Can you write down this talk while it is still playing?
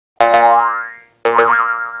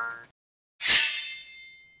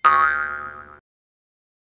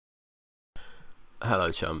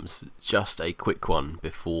Hello chums, just a quick one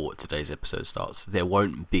before today's episode starts. There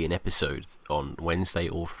won't be an episode on Wednesday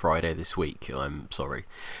or Friday this week, I'm sorry.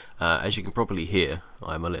 As you can probably hear,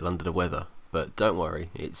 I'm a little under the weather, but don't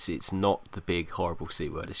worry, it's not the big horrible C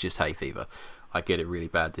word, it's just hay fever. I get it really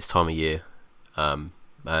bad this time of year,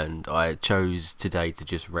 and I chose today to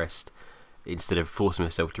just rest instead of forcing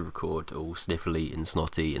myself to record all sniffly and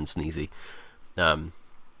snotty and sneezy.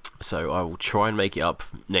 So I will try and make it up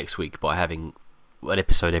next week by having an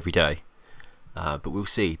episode every day, but we'll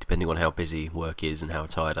see depending on how busy work is and how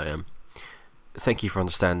tired I am. Thank you for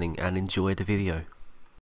understanding and enjoy the video.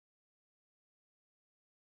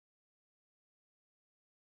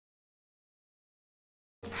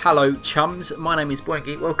 Hello chums, my name is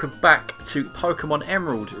Boingy. Welcome back to Pokemon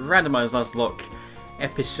Emerald Randomised Nuzlocke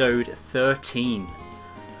episode 13.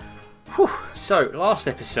 Whew. So last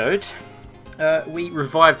episode we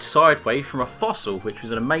revived Sideway from a fossil, which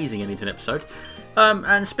was an amazing ending to an episode.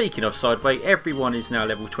 And speaking of Sideway, everyone is now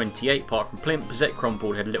level 28 apart from Plimp. Zekrom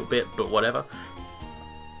bald head a little bit, but whatever.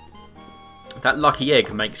 That lucky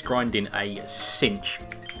egg makes grinding a cinch.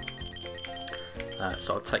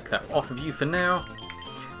 So I'll take that off of you for now.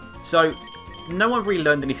 So, no one really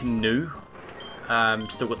learned anything new.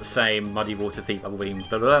 Still got the same Muddy Water, Thief, Bubble Beam,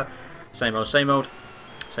 blah blah blah. Same old, same old.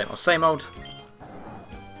 Same old, same old.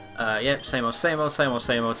 Yep, same old, same old, same old,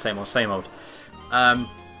 same old, same old, same old.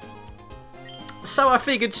 So I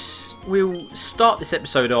figured we'll start this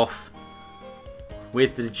episode off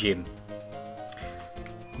with the gym.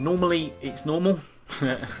 Normally it's normal.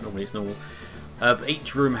 Normally it's normal. But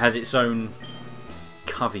each room has its own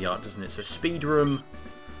caveat, doesn't it? So speed room,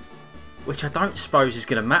 which I don't suppose is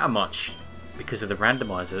going to matter much because of the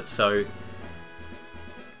randomizer. So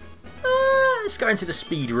let's go into the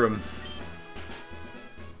speed room.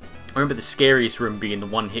 I remember the scariest room being the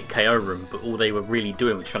one-hit KO room, but all they were really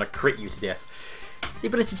doing was trying to crit you to death. The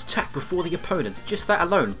ability to attack before the opponent, just that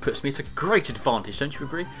alone puts me at a great advantage, don't you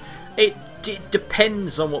agree? It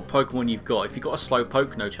depends on what Pokemon you've got. If you've got a slow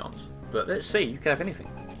poke, no chance. But let's see, you could have anything.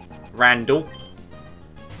 Randall.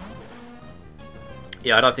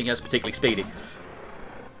 Yeah, I don't think that's particularly speedy.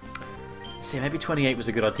 See, maybe 28 was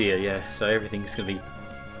a good idea, yeah. So everything's going to be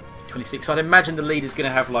 26. I'd imagine the leader's going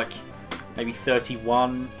to have like maybe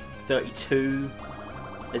 31, 32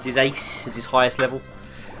 as his ace, as his highest level.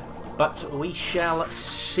 But we shall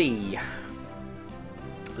see.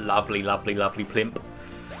 Lovely, lovely, lovely Plimp.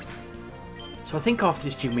 So I think after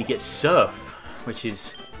this gym we get Surf, which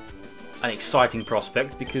is an exciting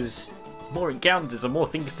prospect because more encounters and more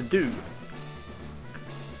things to do.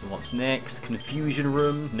 So what's next? Confusion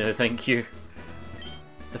room? No, thank you.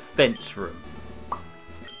 Defense room.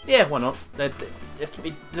 Yeah, why not? The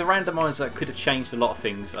randomizer could have changed a lot of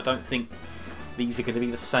things. I don't think these are going to be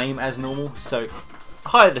the same as normal. So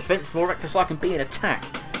higher defense, the more reckless I can be in attack.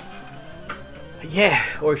 Yeah,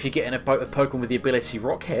 or if you're getting a Pokemon with the ability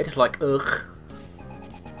Rock Head, like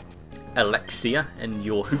Alexia and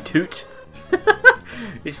your Hoot Hoot.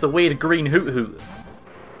 It's the weird green Hoot Hoot.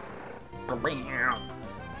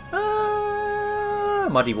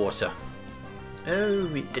 Muddy Water.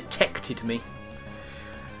 Oh, it detected me.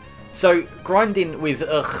 So, grinding with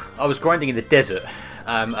I was grinding in the desert.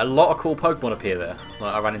 A lot of cool Pokemon appear there.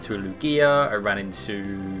 Like I ran into a Lugia, I ran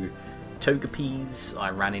into Togepi's, I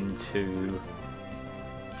ran into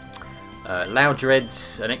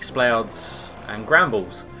Loudreds, and Explodes, and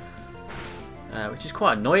Grambles. Which is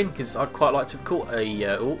quite annoying because I'd quite like to have caught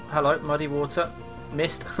a... oh, hello, Muddy Water.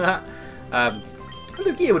 Missed.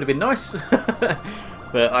 Lugia would have been nice.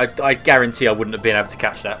 But I guarantee I wouldn't have been able to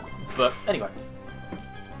catch that. But anyway.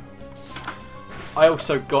 I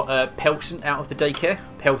also got Pelson out of the daycare.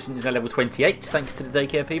 Pelson is now level 28, thanks to the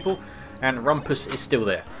daycare people. And Rumpus is still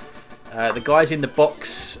there. The guys in the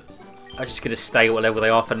box are just going to stay at what level they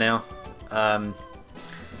are for now.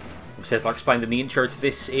 It says, like I explained in the intro to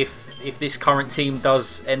this, if this current team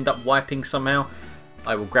does end up wiping somehow,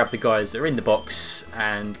 I will grab the guys that are in the box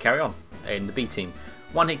and carry on in the B team.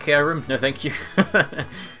 One hit KO room, no thank you.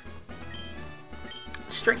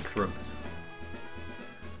 Strength room.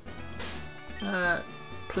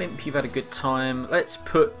 Plimp, you've had a good time. Let's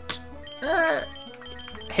put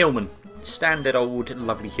Hillman. Standard old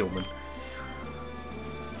lovely Hillman.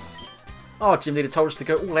 Our gym leader told us to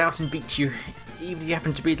go all out and beat you, even if you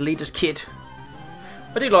happen to be the leader's kid.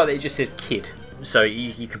 I do like that it just says kid, so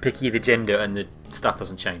you can pick either gender and the stuff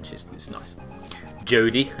doesn't change. It's nice.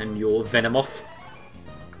 Jody and your Venomoth.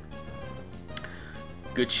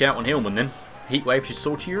 Good shout on Hillman then. Heat Wave should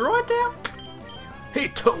sort you right out.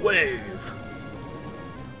 Heat Wave.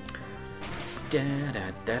 Da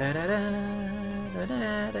da da da da da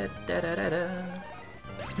da da da da da.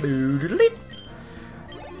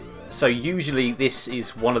 So usually this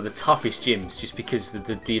is one of the toughest gyms, just because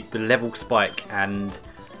the level spike and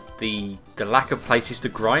the lack of places to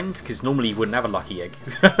grind. Because normally you wouldn't have a lucky egg.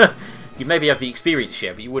 You maybe have the experience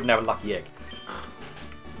share, but you wouldn't have a lucky egg.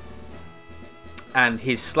 And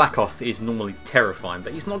his Slackoth is normally terrifying,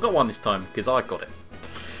 but he's not got one this time because I got it.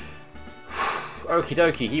 Okie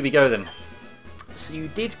dokie, here we go then. So you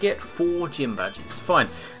did get 4 gym badges. Fine.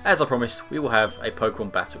 As I promised, we will have a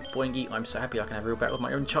Pokemon battle. Boingy, I'm so happy I can have a real battle with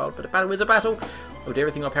my own child, but a battle is a battle. I'll do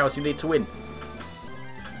everything in my powers you need to win.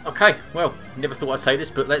 Okay, well, never thought I'd say this,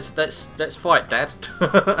 but let's fight, Dad.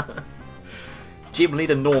 Gym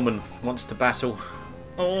leader Norman wants to battle.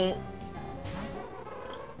 Oh.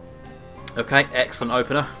 Okay, excellent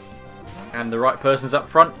opener. And the right person's up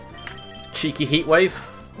front. Cheeky heat wave.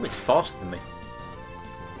 Oh, it's faster than me.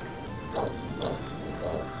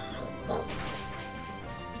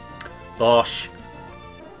 Bosh.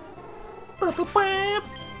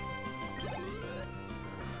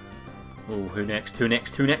 Oh, who next? Who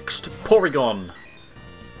next? Who next? Porygon.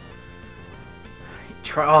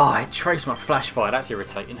 It traced my flash fire. That's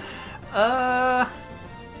irritating.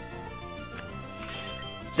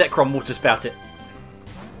 Zekrom, water spout it.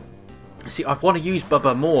 See, I want to use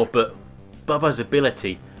Bubba more, but Bubba's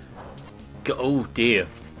ability. Oh dear.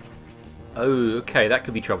 Oh, okay, that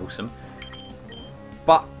could be troublesome.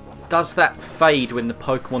 But does that fade when the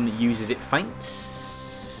Pokemon that uses it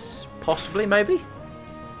faints? Possibly, maybe?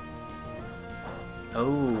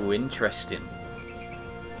 Oh, interesting.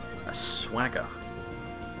 A Swagger.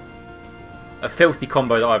 A filthy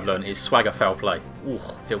combo that I've learned is Swagger Foul Play. Ooh,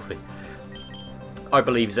 filthy. I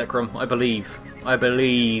believe, Zekrom. I believe. I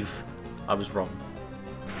believe I was wrong.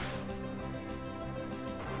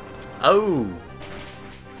 Oh.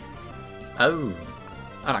 Oh.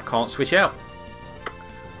 And I can't switch out.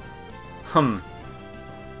 And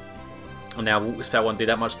now Water Spout won't do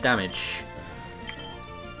that much damage.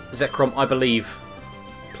 Zekrom, I believe.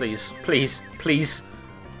 Please, please, please.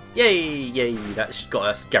 Yay, yay. That's got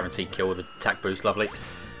us guaranteed kill with the attack boost. Lovely.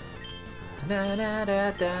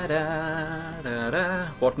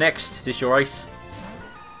 What next? Is this your ace?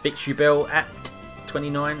 Victory Bell at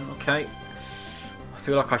 29. Okay. I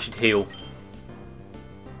feel like I should heal.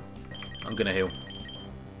 I'm going to heal.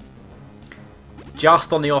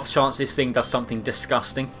 Just on the off chance this thing does something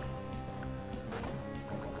disgusting.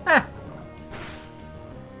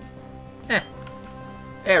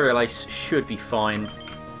 Aerial Ace should be fine.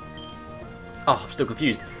 Oh, I'm still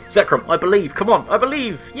confused. Zekrom, I believe. Come on, I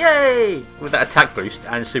believe. Yay! With that attack boost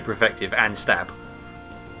and super effective and stab.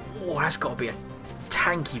 Oh, that's got to be a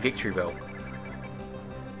tanky Victory Bell.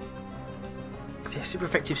 Yeah, super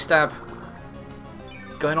effective stab.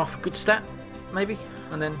 Going off a good stat, maybe,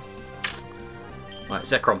 and then. Right,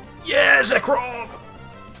 Zekrom. Yeah, Zekrom!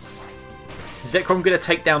 Zekrom going to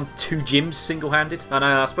take down 2 gyms single-handed? I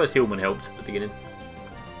know, I suppose Hillman helped at the beginning.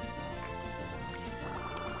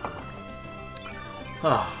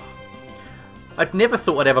 Oh. I'd never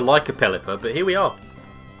thought I'd ever like a Pelipper, but here we are.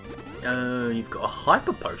 You've got a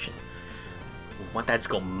Hyper Potion. Well, my dad's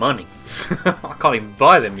got money. I can't even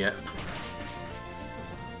buy them yet.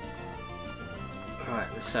 Right,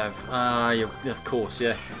 let's have... of course,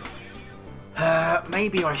 yeah.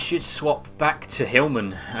 Maybe I should swap back to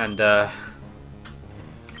Hillman and...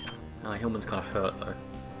 Hillman's kind of hurt,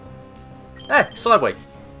 though. Sideway.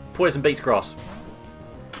 Poison beats grass.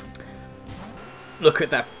 Look at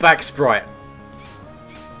that back sprite.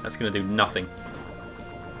 That's going to do nothing.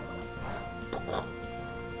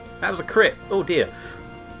 That was a crit. Oh dear.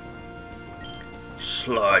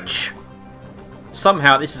 Sludge.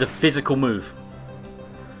 Somehow this is a physical move.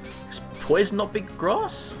 Is poison not big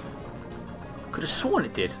grass? Could have sworn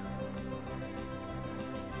it did.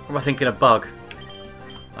 Or am I thinking a bug?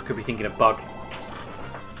 I could be thinking a bug.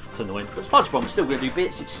 That's annoying. But Sludge Bomb's still going to do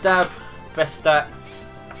bits. It's stab. Best stat.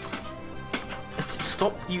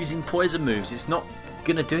 Stop using poison moves. It's not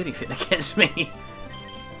going to do anything against me.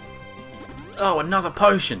 Oh, another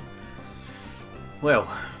potion. Well.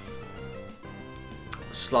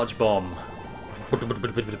 Sludge Bomb.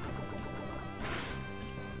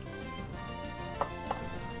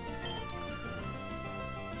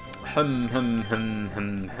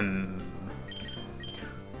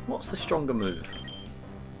 What's the stronger move?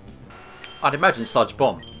 I'd imagine Sludge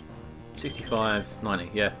Bomb. 65, 90,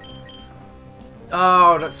 yeah.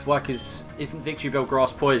 Oh, that's why, because isn't Victory Bell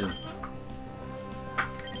grass poison?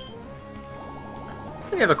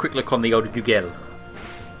 Let me have a quick look on the old Google.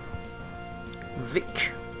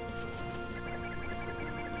 Vic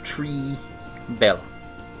Tree Bell.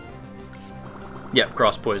 Yep,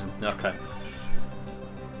 grass poison. Okay.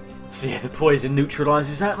 So yeah, the poison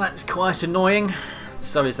neutralises that. That's quite annoying.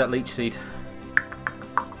 So is that leech seed.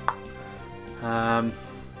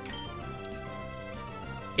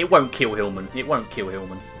 It won't kill Hillman. It won't kill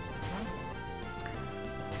Hillman.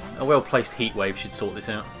 A well-placed heat wave should sort this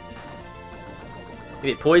out. If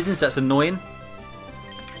it poisons, that's annoying.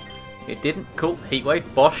 It didn't. Cool. Heat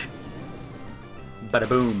wave. Bosh. Bada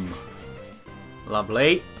boom.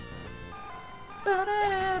 Lovely.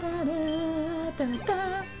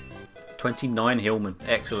 29 Hillman.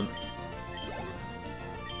 Excellent.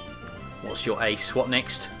 What's your ace? What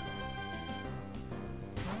next?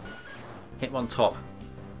 Hit one top.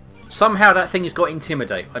 Somehow that thing has got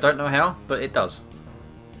Intimidate. I don't know how, but it does.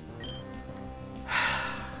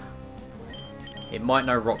 It might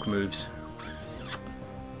know rock moves.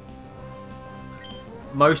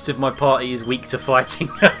 Most of my party is weak to fighting.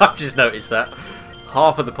 I've just noticed that.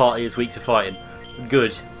 Half of the party is weak to fighting.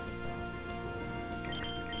 Good.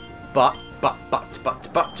 But,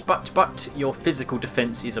 your physical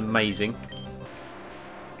defense is amazing.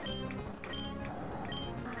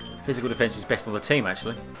 Physical defense is best on the team,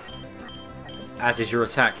 actually. As is your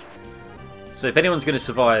attack. So if anyone's going to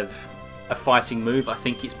survive a fighting move, I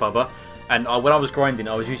think it's Bubba. And when I was grinding,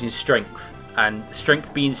 I was using strength. And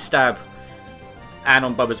strength being stab and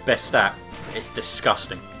on Bubba's best stat, it's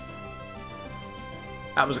disgusting.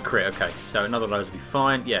 That was a crit, okay. So another of those will be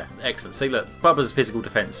fine. Yeah, excellent. See, look, Bubba's physical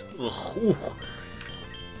defense. Ugh, ooh,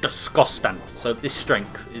 disgusting. So this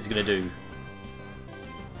strength is going to do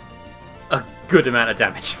a good amount of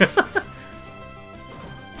damage.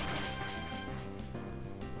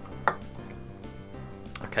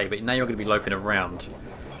 Okay, but now you're going to be loafing around.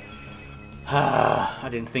 I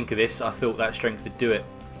didn't think of this. I thought that strength would do it.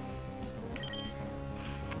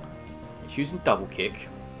 It's using double kick,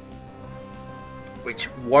 which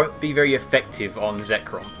won't be very effective on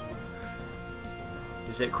Zekrom.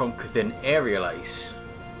 Zekrom could then aerial ace,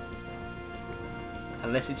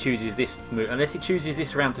 unless it chooses this move. Unless it chooses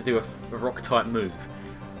this round to do a rock type move,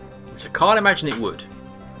 which I can't imagine it would,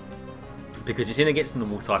 because it's in against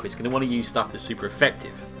normal type. It's going to want to use stuff that's super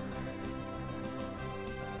effective.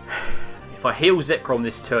 If I heal Zekrom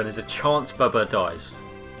this turn, there's a chance Bubba dies.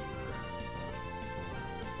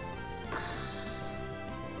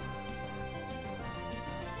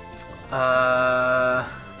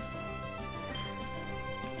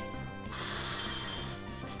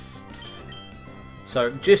 So,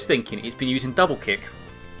 just thinking, it's been using double kick.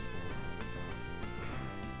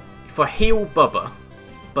 If I heal Bubba,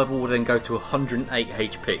 Bubba will then go to 108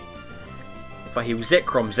 HP. If I heal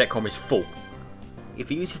Zekrom, Zekrom is full. If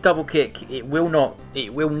it uses double kick, it will not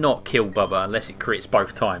kill Bubba unless it crits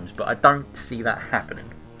both times, but I don't see that happening.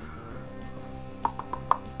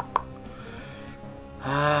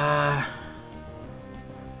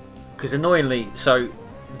 Because annoyingly, so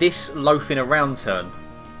this loafing around turn,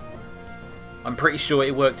 I'm pretty sure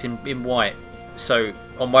it worked in white. So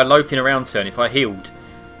on my loafing around turn, if I healed,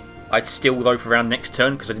 I'd still loaf around next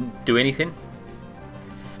turn because I didn't do anything.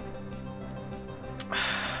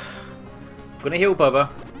 I'm going to heal Bubba,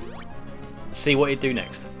 see what he'd do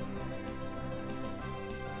next.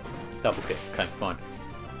 Double kick, okay, fine.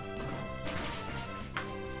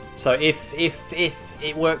 So if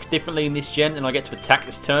it works differently in this gen and I get to attack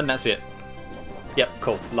this turn, that's it. Yep,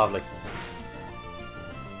 cool, lovely.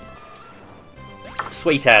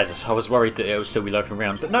 Sweet as. I was worried that it would still be loafing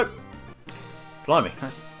around, but nope. Blimey,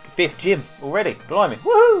 that's 5th gym already. Blimey,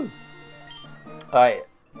 woohoo! I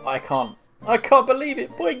can't believe it,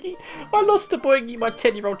 Boingy. I lost to Boingy. My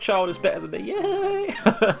 10-year-old child is better than me. Yay!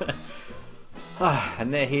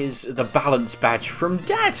 And there is the balance badge from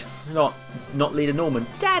Dad. Not Leader Norman.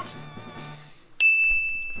 Dad.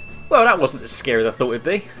 Well, that wasn't as scary as I thought it'd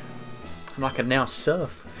be. And I can now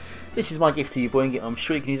surf. This is my gift to you, Boingy. I'm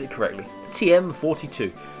sure you can use it correctly.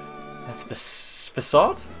 TM42. That's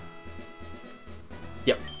Facade?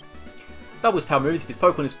 Yep. Doubles power moves if his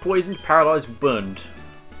Pokemon is poisoned, paralysed, burned.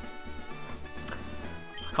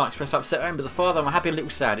 I can't express upset I am as a father. I'm happy and a little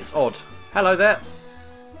sad. It's odd. Hello there.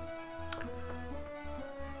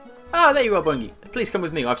 Ah, there you are, Boingy. Please come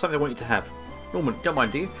with me. I have something I want you to have. Norman, don't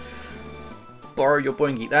mind, do you? Borrow your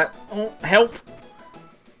Boingy. That. Oh, help.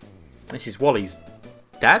 This is Wally's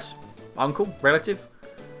dad, uncle, relative.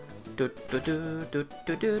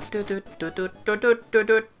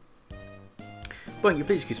 Boingy,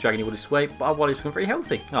 please keep dragging you all this way, but our Wally's become very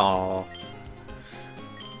healthy. Aww.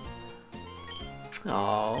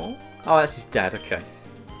 Oh, that's his dad. Okay.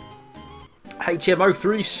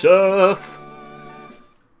 HMO3 surf.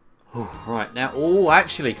 Oh, right now. Oh,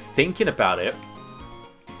 actually, thinking about it,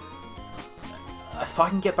 if I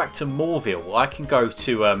can get back to Moorville, I can go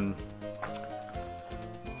to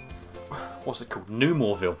what's it called? New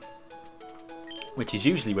Moorville. which is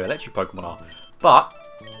usually where electric Pokemon are. But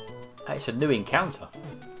it's a new encounter,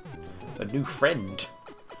 a new friend.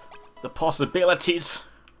 The possibilities.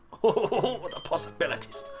 Oh, the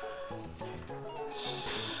possibilities.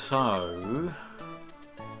 So,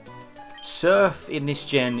 Surf in this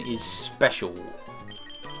gen is special.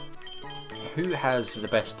 Who has the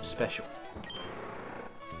best special?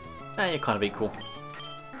 You're kind of equal.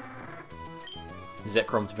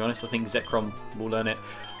 Zekrom, to be honest. I think Zekrom will learn it.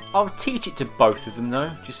 I'll teach it to both of them,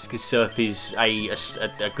 though, just because Surf is a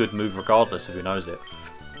good move regardless of who knows it.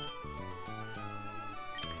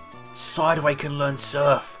 Sideway can learn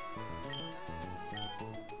Surf.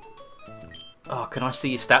 Oh, can I see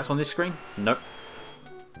your stats on this screen? Nope.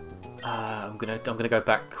 I'm gonna go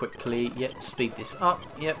back quickly. Yep, speed this up.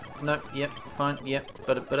 Yep, no, yep, fine. Yep,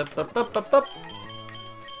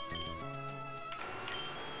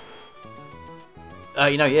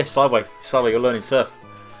 you know, yes, Sideway, you're learning Surf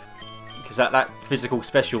because that physical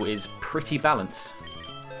special is pretty balanced.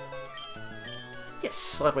 Yes,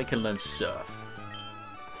 Sideway can learn Surf.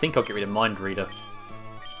 I think I'll get rid of Mind Reader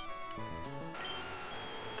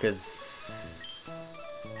because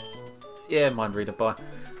yeah, Mind Reader. Bye.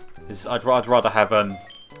 Because I'd rather have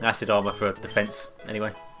acid armor for defense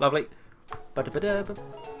anyway. Lovely.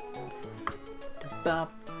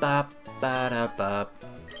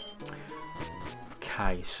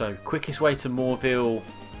 Okay, so quickest way to Moorville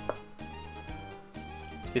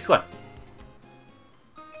is this way.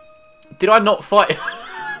 Did I not fight?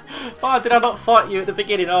 Oh, did I not fight you at the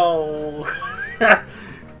beginning? Oh,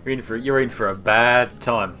 you're in for a bad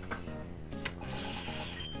time,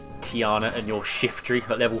 Tiana, and your Shiftry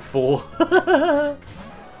at level 4.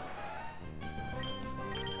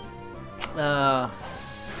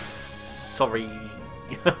 Sorry.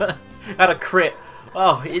 Had a crit.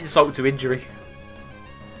 Oh, insult to injury.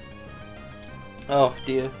 Oh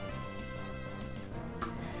dear.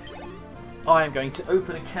 I am going to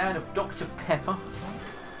open a can of Dr. Pepper.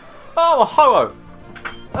 Oh, a ho-oh!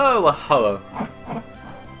 Oh, a ho-oh.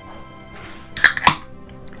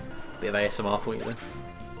 Bit of ASMR for you then.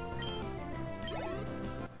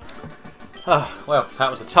 Oh, well, that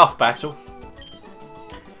was a tough battle.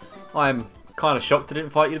 I'm kind of shocked I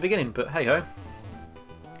didn't fight you at the beginning, but hey-ho.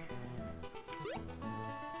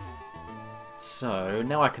 So,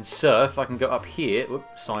 now I can surf. I can go up here.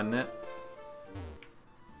 Whoops, sign that.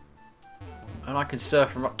 And I can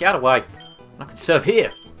surf from... Get out of the way! And I can surf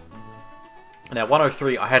here! Now,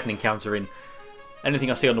 103 I had an encounter in. Anything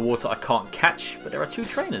I see on the water I can't catch, but there are 2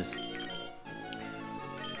 trainers.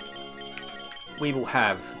 We will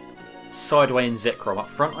have Sideway and Zekrom up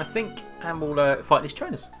front, I think, and we'll fight these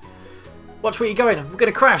trainers. Watch where you're going, we're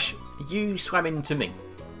going to crash! You swam into me.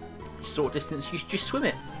 This sort of distance, you should just swim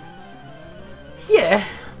it. Yeah,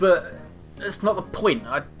 but that's not the point.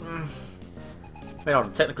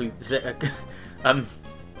 Technically,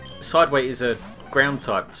 Sideway is a ground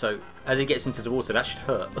type, so as he gets into the water, that should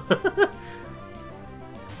hurt.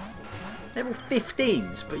 Level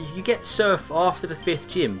 15s, but you get Surf after the 5th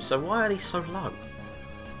gym, so why are they so low?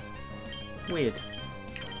 Weird.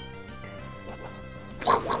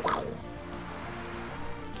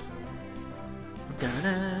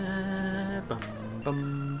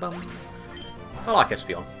 I like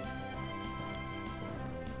Espeon.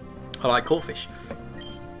 I like Corphish.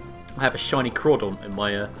 I have a shiny Crawdon in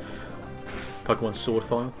my Pokemon Sword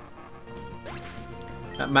file.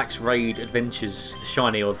 At Max Raid Adventures, the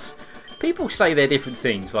shiny odds. People say they're different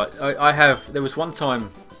things. Like there was one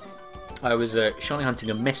time I was shiny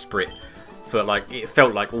hunting a Mesprit for it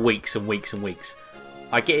felt like weeks and weeks and weeks.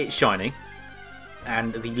 I get it shiny,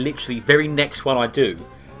 and the literally very next one I do.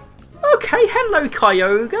 Okay, hello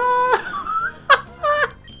Kyogre.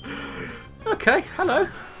 Okay, hello.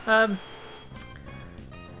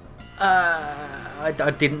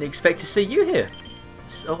 I didn't expect to see you here.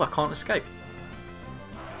 Oh, I can't escape.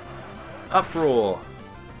 Uproar.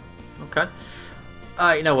 Okay.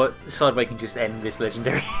 You know what? Sideway can just end this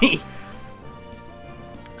legendary.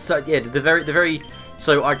 So yeah,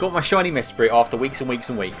 so I got my shiny Mesprit after weeks and weeks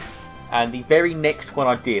and weeks, and the very next one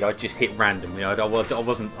I did, I just hit random. You know, I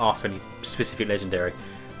wasn't after any specific legendary,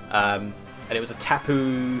 and it was a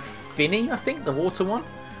Tapu Fini, I think, the water one,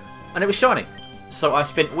 and it was shiny. So I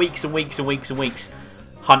spent weeks and weeks and weeks and weeks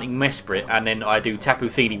hunting Mesprit, and then I do Tapu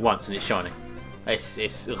Fini once, and it's shiny.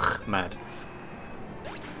 It's mad.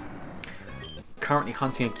 Currently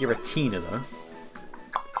hunting a Giratina though.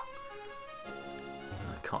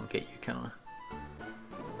 I can't get you, can I?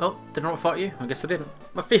 Oh, did I not fight you? I guess I didn't.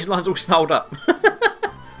 My fish line's all snarled up.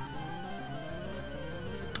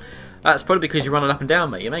 That's probably because you're running up and down,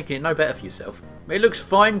 mate. You're making it no better for yourself. It looks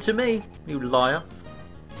fine to me, you liar.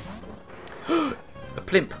 A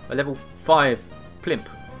plimp. A level 5 plimp.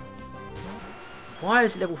 Why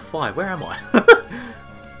is it level 5? Where am I?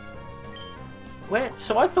 Where?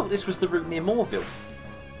 So I thought this was the route near Moorville.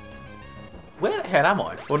 Where the hell am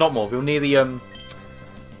I? Well, not Moorville. Near the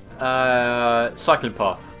cycling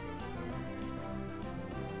path.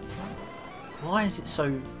 Why is it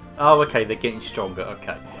so... Oh, okay, they're getting stronger.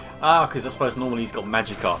 Okay. Ah, because I suppose normally he's got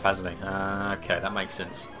Magikarp, hasn't he? Okay, that makes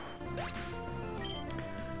sense.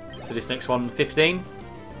 So this next one, 15?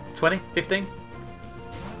 20? 15?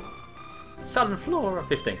 Sun and Flora,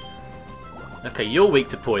 15. Okay, you're weak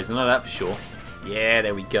to poison, I know that for sure. Yeah,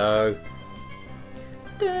 there we go.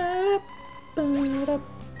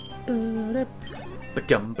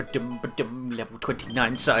 Level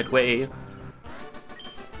 29 sideway.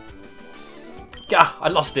 Gah, I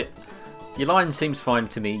lost it. Your line seems fine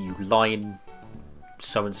to me, you lying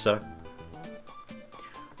so-and-so.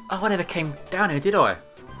 Oh, I never came down here, did I?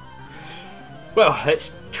 Well,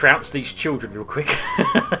 let's trounce these children real quick.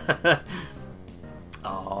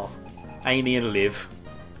 Oh, Amy and Liv.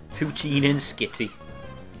 Poochin and Skitty.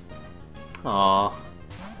 Aw.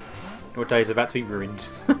 Your days are about to be ruined.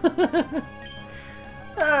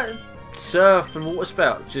 Surf and water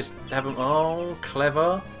spout. Just have them. Oh,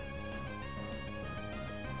 clever.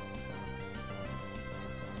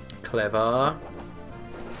 Clever.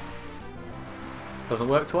 Doesn't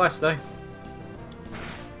work twice though.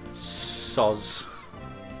 Soz.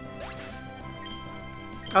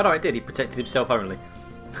 Oh no, it did. He protected himself only.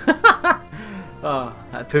 Oh,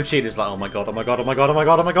 Poochin like, oh my god, oh my god, oh my god, oh my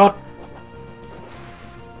god, oh my god.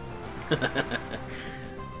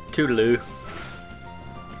 Toodaloo.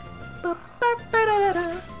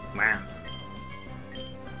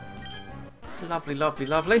 Lovely, lovely,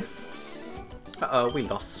 lovely. Uh-oh, we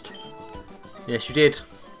lost. Yes, you did.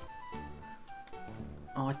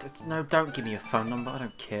 Oh, no, don't give me your phone number. I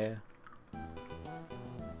don't care.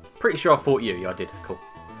 Pretty sure I fought you. Yeah, I did. Cool.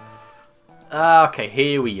 Okay,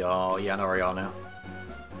 here we are. Yeah, I know where we are now.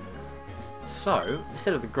 So,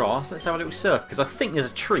 instead of the grass, let's have a little surf, because I think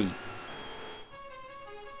there's a tree.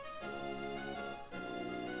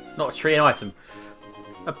 Not a tree, an item.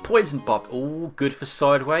 A poison bob. All good for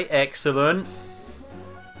sideway. Excellent.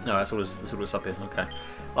 No, that's all that's up here. Okay.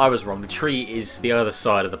 I was wrong. The tree is the other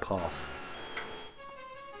side of the path.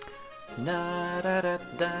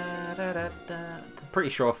 Pretty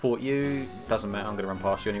sure I fought you. Doesn't matter. I'm going to run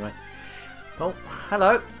past you anyway. Oh,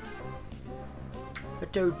 hello. A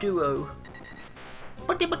duo.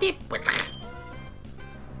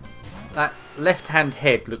 That left-hand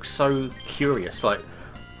head looks so curious. Like,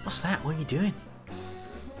 what's that? What are you doing?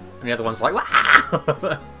 And the other one's like,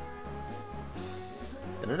 wah!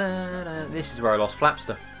 This is where I lost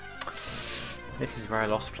Flapster. This is where I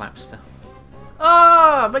lost Flapster.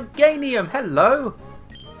 Ah, Meganium, hello.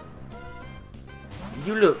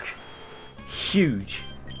 You look huge.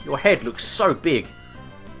 Your head looks so big.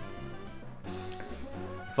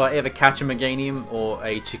 If I ever catch a Meganium or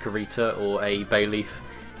a Chikorita or a Bayleaf,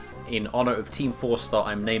 in honour of Team 4-Star,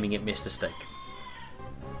 I'm naming it Mr. Steak.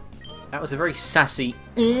 That was a very sassy...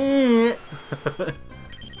 Yeah,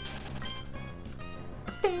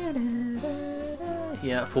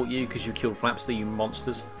 I fought you because you killed Flapster, you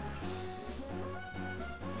monsters.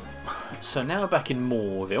 So now we're back in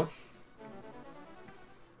Moorville.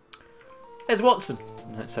 There's Watson.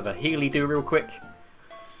 Let's have a healy-do real quick.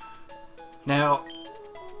 Now,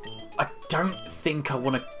 I don't think I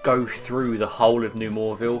want to go through the whole of New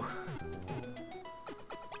Moorville.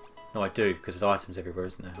 No, I do, because there's items everywhere,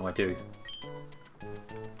 isn't there? Oh, I do.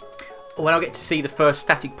 Oh, and I'll get to see the first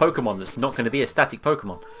static Pokemon that's not going to be a static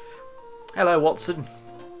Pokemon. Hello, Watson.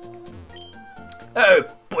 Oh,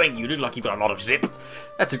 Boingy, you look like you've got a lot of zip.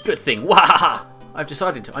 That's a good thing. Wahaha! I've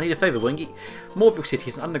decided. I need a favour, Boingy. Moorville City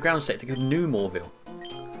is an underground sector called New Moorville.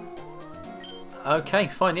 Okay,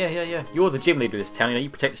 fine. Yeah. You're the gym leader of this town. You know, you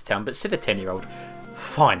protect this town, but still a 10-year-old.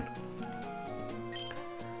 Fine.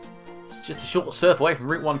 It's just a short surf away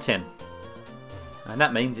from Route 110. And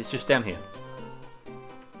that means it's just down here.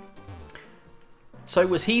 So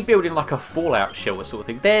was he building like a fallout shelter sort of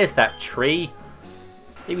thing? There's that tree.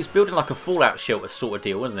 He was building like a fallout shelter sort of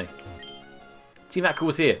deal, wasn't he? Team Aqua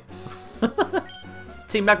was here.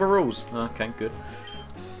 Team Magma rules. Okay, good.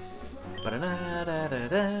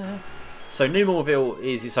 So New Moorville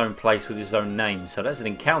is its own place with its own name. So that's an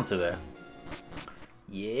encounter there.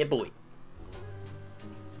 Yeah, boy.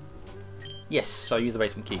 Yes, so use the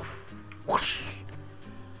basement key. Whoosh.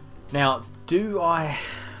 Now,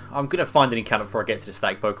 I'm going to find an encounter before I get to the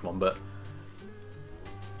static Pokemon, but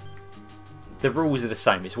the rules are the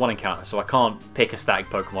same. It's one encounter, so I can't pick a static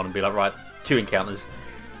Pokemon and be like, right, 2 encounters.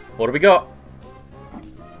 What do we got?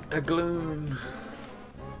 A Gloom.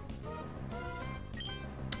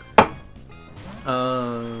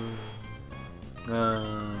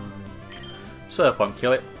 Surf won't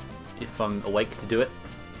kill it if I'm awake to do it.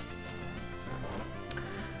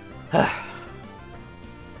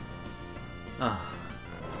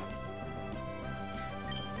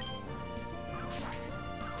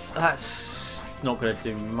 That's not going to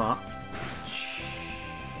do much.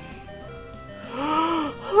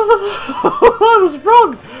 I was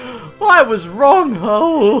wrong! I was wrong!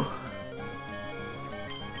 Oh!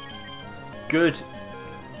 Good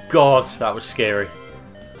God, that was scary.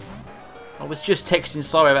 I was just texting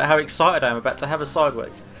Sideway about how excited I am about to have a Sideway.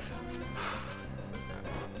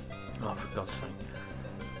 Oh, for God's sake.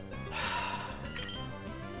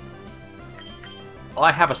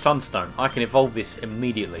 I have a Sunstone. I can evolve this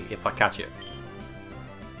immediately if I catch it.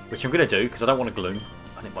 Which I'm going to do, because I don't want a Gloom.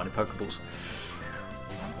 I didn't buy any Pokeballs.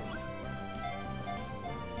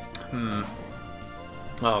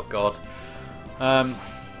 Oh, God.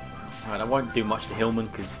 Right, I won't do much to Hillman,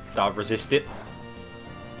 because I'll resist it.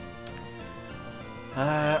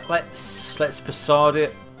 Let's Facade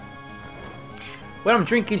it. When I'm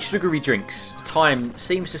drinking sugary drinks, time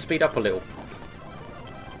seems to speed up a little.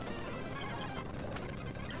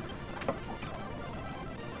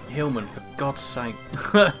 Hillman, for God's sake.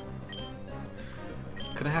 Gonna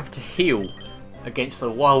have to heal against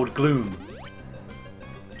the wild gloom.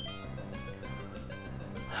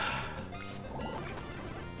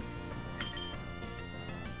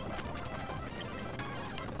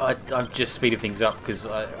 I'm just speeding things up because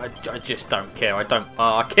I just don't care. I don't.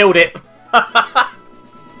 I killed it!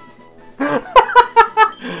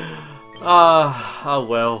 Oh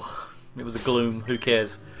well. It was a gloom. Who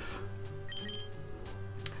cares?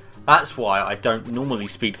 That's why I don't normally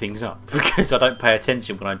speed things up, because I don't pay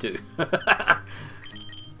attention when I do.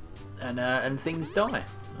 And things die.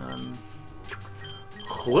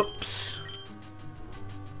 Whoops.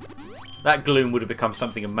 That gloom would have become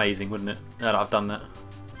something amazing, wouldn't it? Now that I've done that.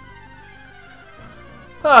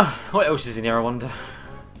 What else is in here, I wonder?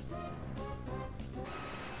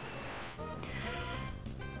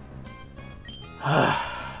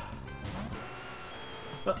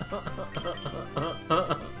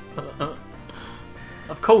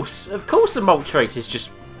 Of course the Moltres is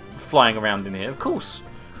just flying around in here, of course.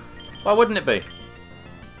 Why wouldn't it be?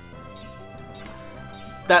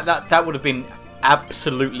 That would have been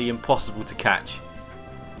absolutely impossible to catch.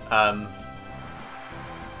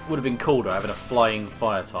 Would have been cooler having a flying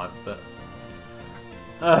fire type, but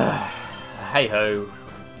hey ho.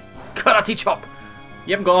 Karate chop!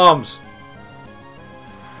 You haven't got arms!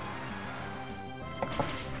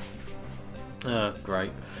 Oh,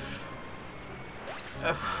 great.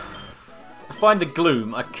 I find a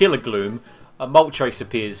gloom, I kill a gloom, a Moltres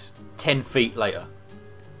appears 10 feet later.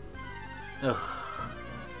 Ugh.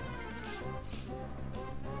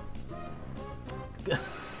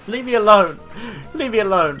 Leave me alone! Leave me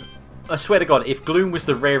alone! I swear to God, if gloom was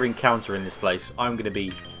the rare encounter in this place, I'm going to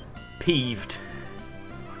be peeved.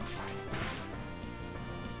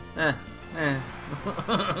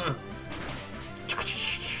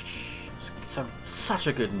 Such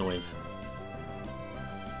a good noise.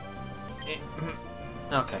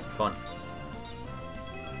 Okay, fine.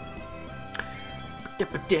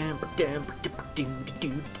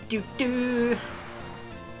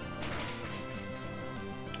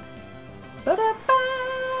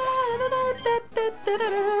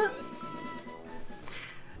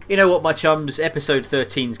 You know what, my chums? Episode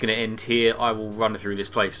 13 is going to end here. I will run through this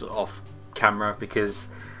place off camera because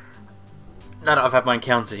now that I've had my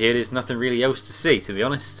encounter here, there's nothing really else to see, to be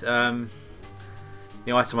honest. The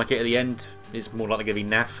item I get at the end is more likely going to be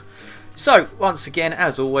naff. So, once again,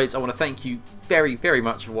 as always, I want to thank you very, very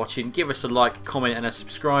much for watching. Give us a like, comment, and a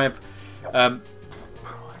subscribe. I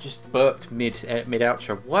just burped mid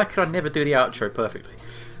outro. Why could I never do the outro perfectly?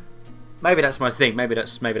 Maybe that's my thing. Maybe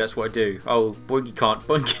that's what I do. Oh, Boingy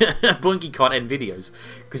can't end videos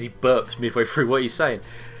because he burps midway through what he's saying.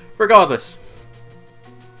 Regardless,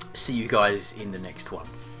 see you guys in the next one.